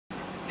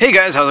Hey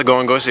guys, how's it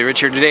going? Ghostly Rich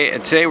here today,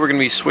 and today we're going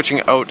to be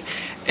switching out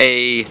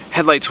a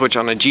headlight switch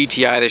on a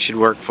GTI that should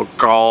work for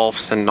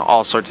Golfs and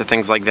all sorts of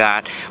things like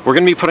that. We're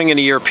going to be putting in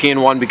a European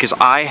one because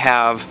I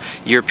have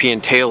European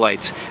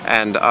taillights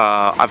and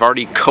I've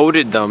already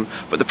coated them,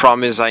 but the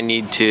problem is I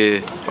need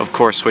to, of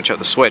course, switch out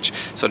the switch.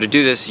 So to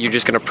do this, you're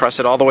just going to press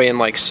it all the way in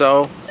like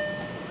so,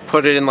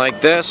 put it in like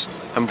this,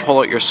 and pull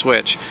out your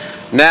switch.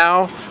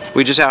 Now,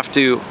 we just have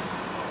to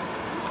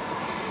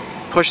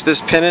push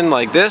this pin in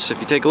like this,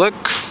 if you take a look,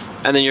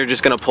 and then you're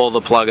just going to pull the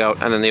plug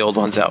out and then the old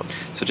one's out.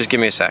 So just give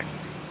me a sec.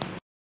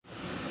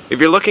 If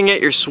you're looking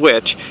at your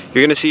switch,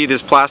 you're going to see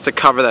this plastic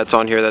cover that's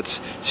on here that's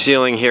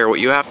sealing here.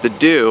 What you have to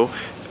do,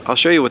 I'll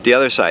show you with the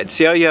other side.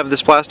 See how you have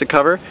this plastic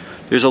cover?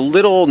 There's a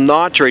little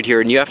notch right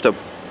here and you have to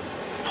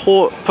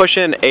push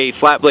in a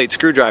flat blade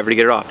screwdriver to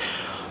get it off.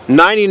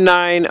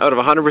 99 out of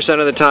 100%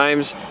 of the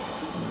times,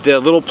 the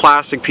little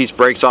plastic piece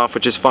breaks off,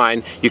 which is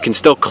fine. You can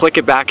still click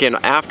it back in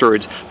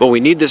afterwards, but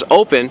we need this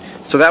open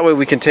so that way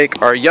we can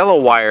take our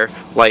yellow wire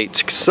like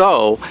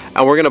so,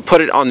 and we're gonna put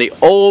it on the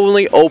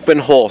only open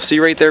hole. See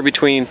right there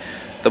between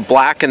the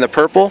black and the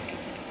purple?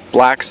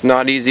 Black's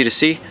not easy to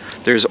see.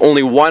 There's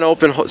only one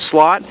open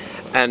slot,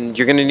 and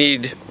you're gonna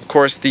need, of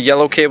course, the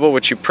yellow cable,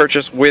 which you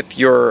purchase with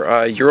your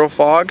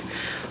Eurofog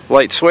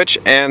light switch,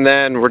 and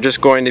then we're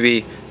just going to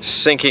be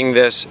sinking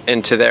this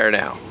into there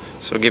now.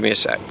 So give me a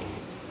sec.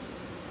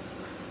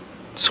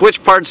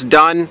 Switch part's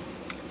done.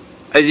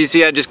 As you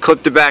see, I just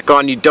clipped it back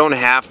on. You don't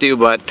have to,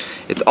 but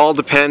it all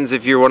depends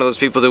if you're one of those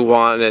people who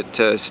want it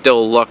to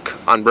still look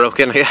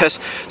unbroken, I guess.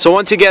 So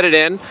once you get it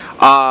in,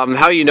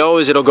 how you know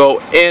is it'll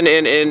go in,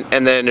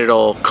 and then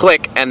it'll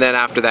click, and then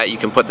after that you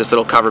can put this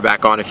little cover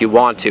back on if you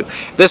want to.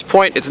 At this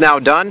point, it's now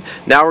done.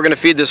 Now we're going to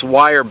feed this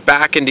wire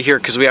back into here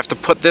because we have to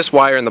put this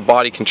wire in the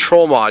body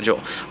control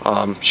module.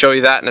 Show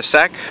you that in a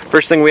sec.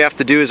 First thing we have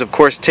to do is, of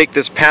course, take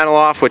this panel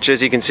off, which,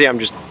 as you can see, I'm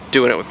just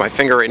doing it with my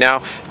finger right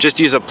now. Just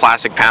use a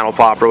plastic panel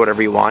pop or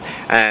whatever you want,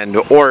 and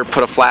or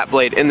put a flat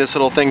blade in this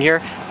little thing here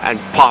and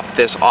pop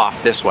this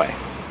off this way.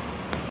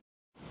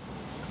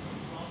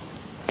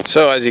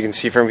 So as you can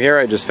see from here,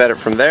 I just fed it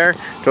from there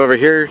to over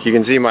here. You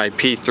can see my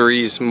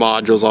P3's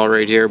modules all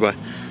right here, but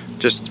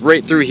just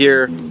right through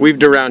here,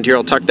 weaved around here.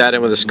 I'll tuck that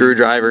in with a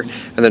screwdriver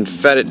and then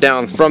fed it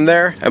down from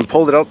there and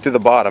pulled it out through the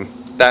bottom.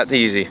 That's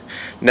easy.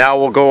 Now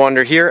we'll go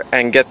under here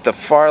and get the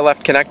far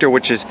left connector,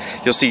 which is,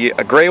 you'll see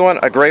a gray one,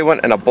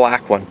 and a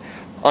black one.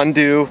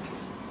 Undo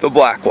the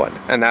black one,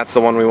 and that's the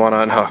one we want to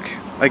unhook.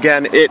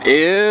 Again, it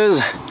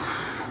is,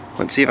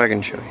 let's see if I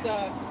can show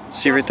you.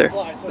 See right there?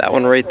 That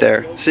one right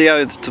there. See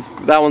how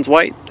that one's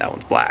white? That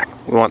one's black.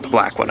 We want the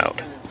black one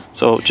out.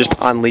 So just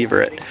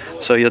unlever it.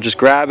 So you'll just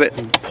grab it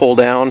and pull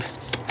down,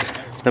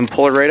 then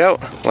pull it right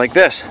out like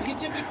this.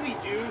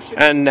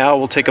 And now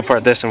we'll take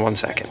apart this in 1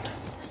 second.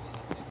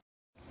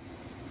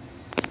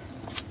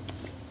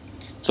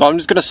 So I'm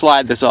just going to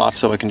slide this off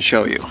so I can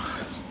show you.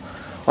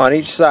 On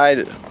each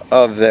side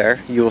of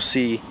there, you'll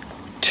see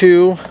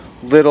two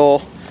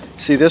little,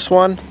 see this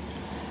one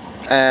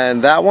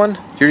and that one?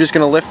 You're just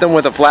going to lift them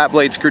with a flat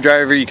blade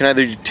screwdriver. You can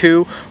either do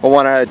two or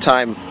one at a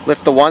time.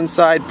 Lift the one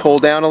side, pull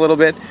down a little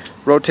bit,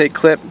 rotate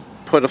clip,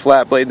 put a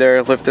flat blade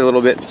there, lift it a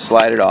little bit,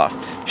 slide it off.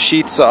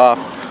 Sheath's off,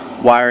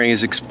 wiring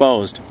is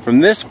exposed. From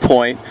this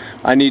point,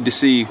 I need to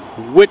see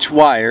which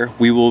wire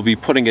we will be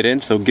putting it in,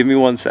 so give me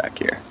 1 sec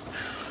here.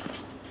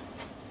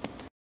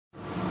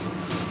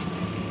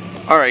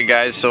 Alright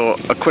guys, so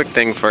a quick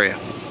thing for you.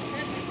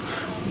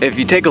 If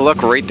you take a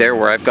look right there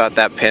where I've got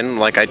that pin,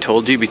 like I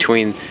told you,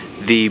 between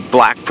the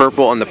black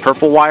purple and the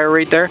purple wire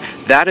right there,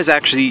 that is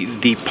actually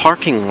the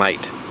parking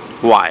light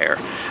wire.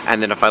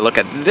 And then if I look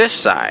at this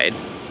side,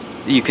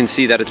 you can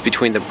see that it's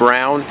between the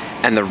brown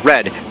and the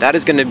red. That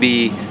is going to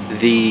be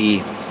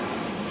the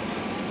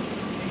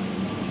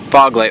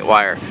fog light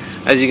wire.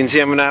 As you can see,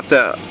 I'm going to have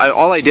to,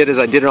 all I did is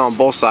I did it on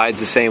both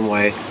sides the same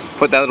way.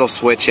 Put that little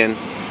switch in.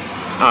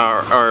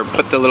 Or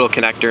put the little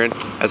connector in,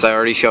 as I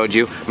already showed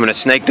you. I'm going to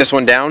snake this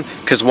one down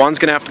because one's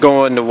going to have to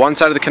go into one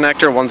side of the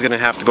connector, one's going to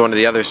have to go into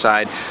the other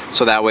side,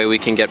 so that way we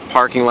can get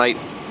parking light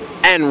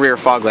and rear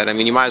fog light. I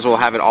mean, you might as well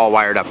have it all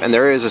wired up. And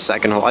there is a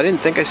second hole. I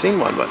didn't think I seen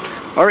one, but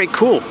alright,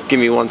 cool. Give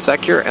me 1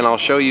 sec here and I'll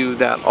show you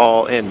that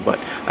all in. But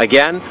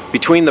again,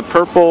 between the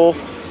purple,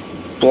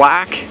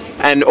 black,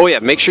 and oh yeah,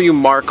 make sure you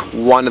mark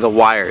one of the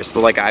wires,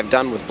 like I've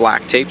done with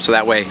black tape, so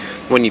that way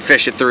when you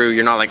fish it through,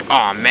 you're not like,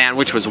 oh man,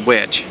 which was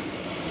which.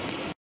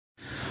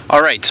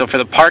 Alright, so for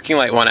the parking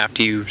light one,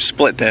 after you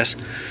split this,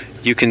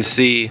 you can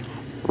see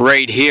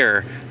right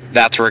here,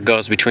 that's where it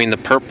goes between the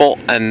purple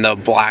and the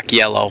black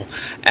yellow,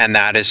 and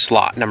that is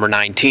slot number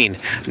 19.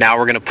 Now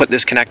we're going to put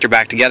this connector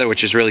back together,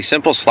 which is really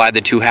simple. Slide the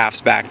two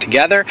halves back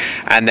together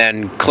and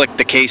then click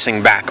the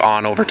casing back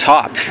on over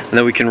top, and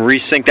then we can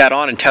resync that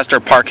on and test our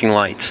parking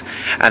lights.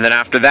 And then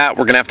after that,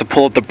 we're going to have to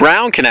pull up the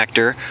brown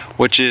connector,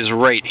 which is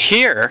right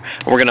here.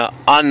 We're going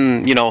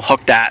to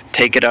hook that,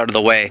 take it out of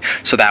the way,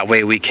 so that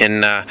way we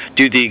can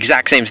do the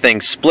exact same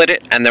thing, split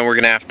it, and then we're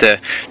going to have to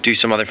do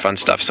some other fun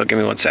stuff. So give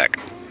me 1 sec.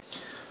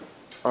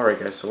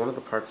 Alright guys, so one of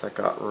the parts that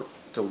got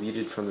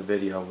deleted from the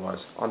video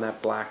was on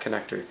that black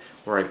connector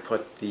where I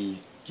put the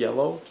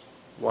yellow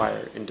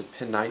wire into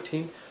pin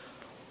 19.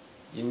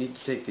 You need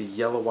to take the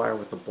yellow wire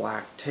with the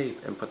black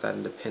tape and put that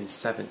into pin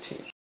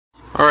 17.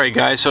 Alright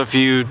guys, so if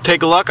you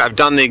take a look, I've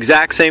done the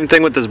exact same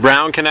thing with this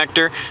brown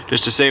connector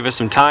just to save us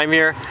some time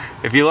here.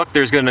 If you look,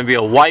 there's going to be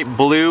a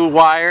white-blue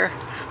wire,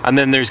 and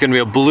then there's going to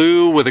be a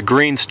blue with a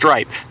green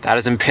stripe. That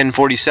is in pin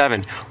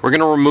 47. We're going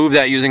to remove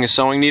that using a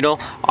sewing needle.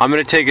 I'm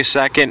going to take a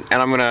second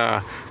and I'm going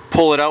to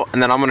pull it out,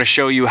 and then I'm going to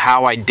show you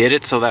how I did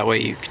it so that way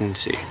you can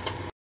see.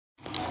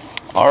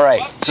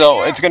 Alright,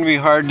 so it's going to be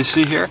hard to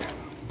see here,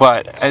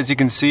 but as you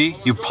can see,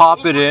 you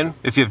pop it in.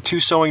 If you have 2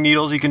 sewing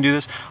needles, you can do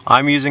this.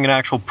 I'm using an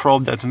actual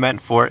probe that's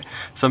meant for it.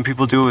 Some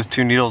people do it with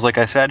 2 needles, like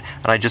I said,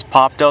 and I just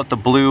popped out the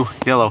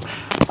blue-yellow,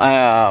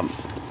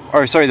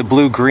 the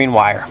blue-green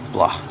wire,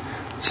 blah.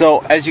 So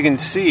as you can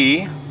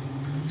see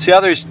how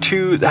there's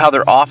how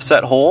they're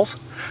offset holes,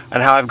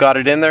 and how I've got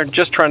it in there,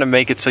 just trying to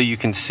make it so you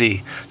can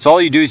see. So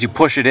all you do is you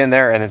push it in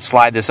there and then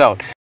slide this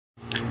out.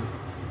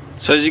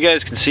 So as you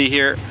guys can see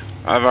here,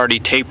 I've already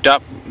taped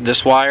up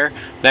this wire.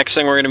 Next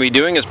thing we're going to be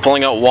doing is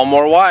pulling out one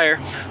more wire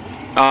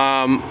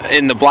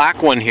in the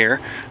black one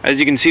here. As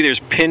you can see, there's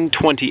pin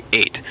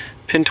 28.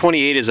 Pin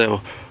 28 is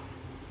a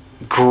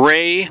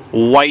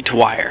gray-white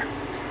wire.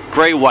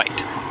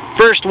 Gray-white.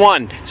 First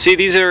one, see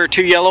these are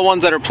 2 yellow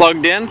ones that are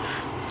plugged in?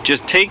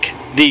 Just take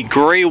the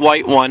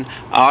gray-white one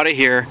out of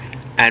here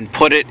and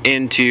put it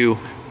into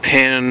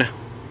pin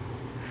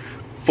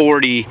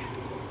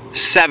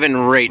 47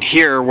 right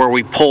here where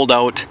we pulled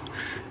out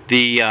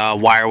the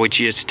wire which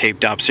you just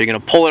taped up. So you're going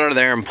to pull it out of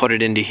there and put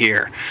it into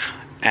here.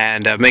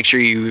 And make sure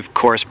you, of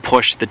course,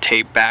 push the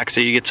tape back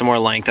so you get some more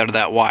length out of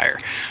that wire.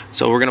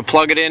 So we're going to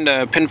plug it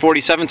into pin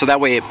 47 so that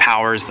way it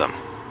powers them.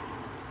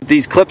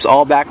 These clips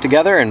all back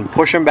together and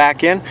push them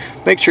back in.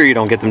 Make sure you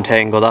don't get them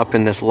tangled up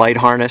in this light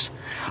harness.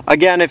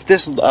 Again, if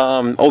this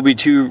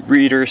OB2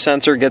 reader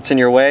sensor gets in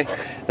your way,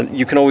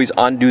 you can always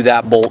undo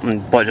that bolt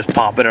and just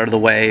pop it out of the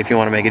way if you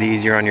want to make it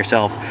easier on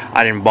yourself.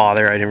 I didn't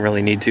bother, I didn't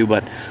really need to,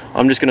 but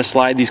I'm just going to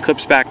slide these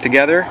clips back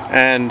together,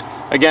 and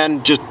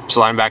again, just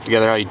slide them back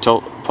together how you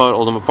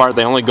pull them apart.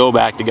 They only go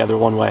back together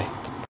one way.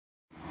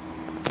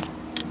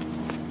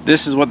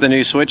 This is what the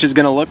new switch is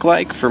going to look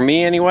like, for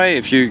me anyway.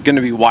 If you're going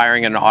to be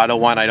wiring an auto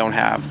one,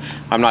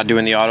 I'm not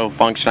doing the auto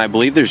function. I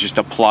believe there's just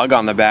a plug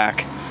on the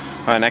back,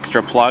 an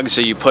extra plug, so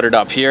you put it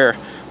up here,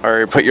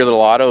 or put your little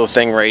auto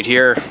thing right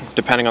here,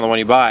 depending on the one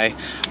you buy.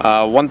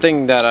 One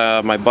thing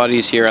that my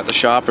buddies here at the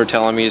shop are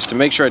telling me is to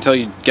make sure I tell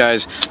you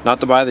guys not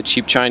to buy the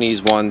cheap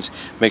Chinese ones.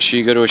 Make sure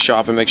you go to a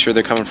shop and make sure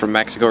they're coming from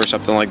Mexico or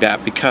something like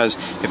that, because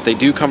if they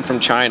do come from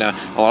China,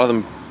 a lot of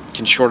them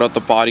can short out the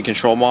body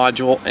control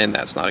module, and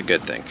that's not a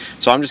good thing.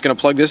 So I'm just going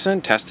to plug this in,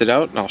 test it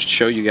out, and I'll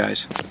show you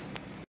guys.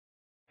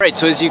 Alright,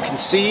 so as you can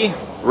see,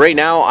 right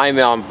now I'm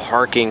on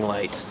parking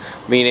lights,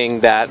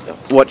 meaning that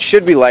what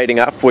should be lighting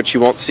up, which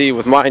you won't see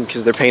with mine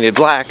because they're painted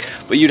black,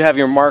 but you'd have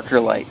your marker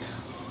light,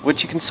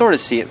 which you can sort of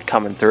see it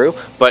coming through.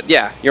 But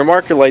yeah, your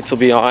marker lights will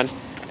be on,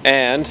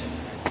 and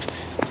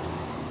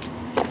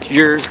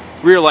your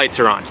rear lights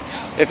are on.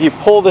 If you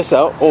pull this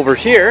out over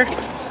here,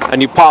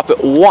 and you pop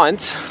it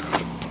once,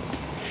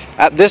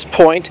 at this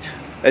point,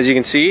 as you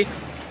can see,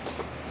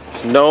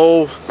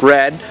 no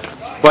red,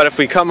 but if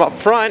we come up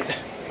front,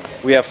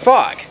 we have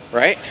fog,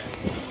 right?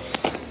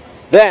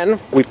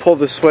 Then we pull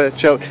the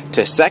switch out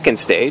to second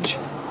stage,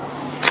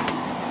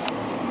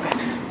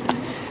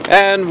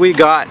 and we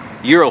got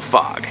Euro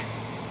fog.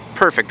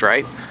 Perfect,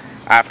 right?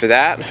 After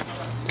that,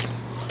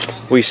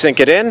 we sync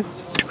it in,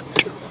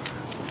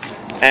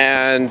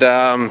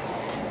 and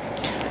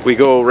we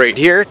go right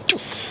here,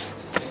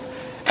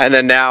 and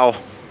then now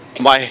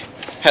my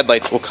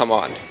headlights will come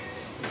on.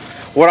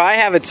 What I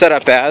have it set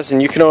up as,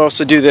 and you can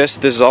also do this,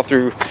 this is all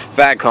through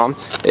VAGCOM,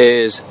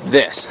 is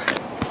this.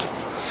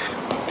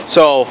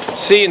 So,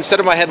 see, instead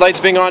of my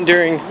headlights being on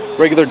during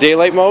regular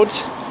daylight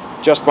modes,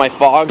 just my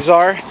fogs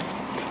are,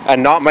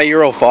 and not my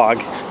Euro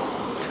fog,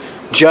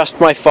 just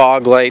my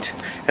fog light,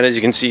 and as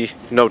you can see,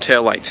 no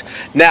tail lights.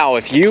 Now,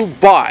 if you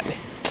bought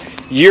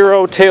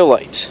Euro tail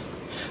lights,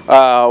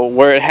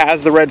 where it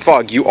has the red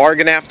fog, you are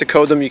going to have to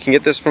code them. You can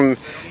get this from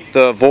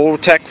the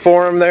Voltec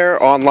forum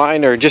there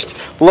online, or just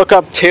look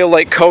up tail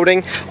light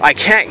coding. I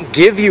can't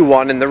give you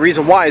one, and the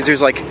reason why is there's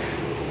like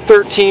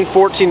 13,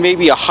 14,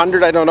 maybe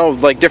 100, I don't know,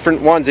 like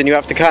different ones, and you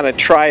have to kind of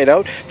try it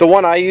out. The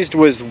one I used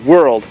was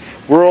World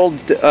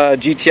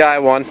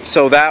GTI one,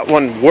 so that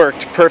one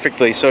worked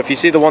perfectly. So if you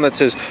see the one that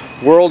says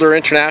World or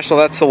International,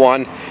 that's the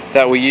one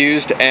that we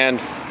used, and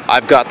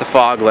I've got the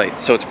fog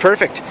light, so it's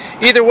perfect.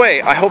 Either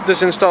way, I hope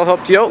this install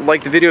helped you out.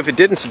 Like the video if it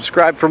didn't,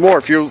 subscribe for more.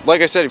 If you're,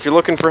 like I said, if you're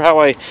looking for how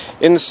I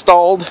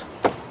installed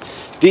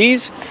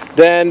these,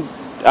 then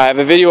I have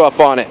a video up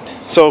on it.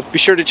 So be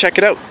sure to check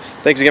it out.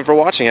 Thanks again for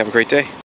watching. Have a great day.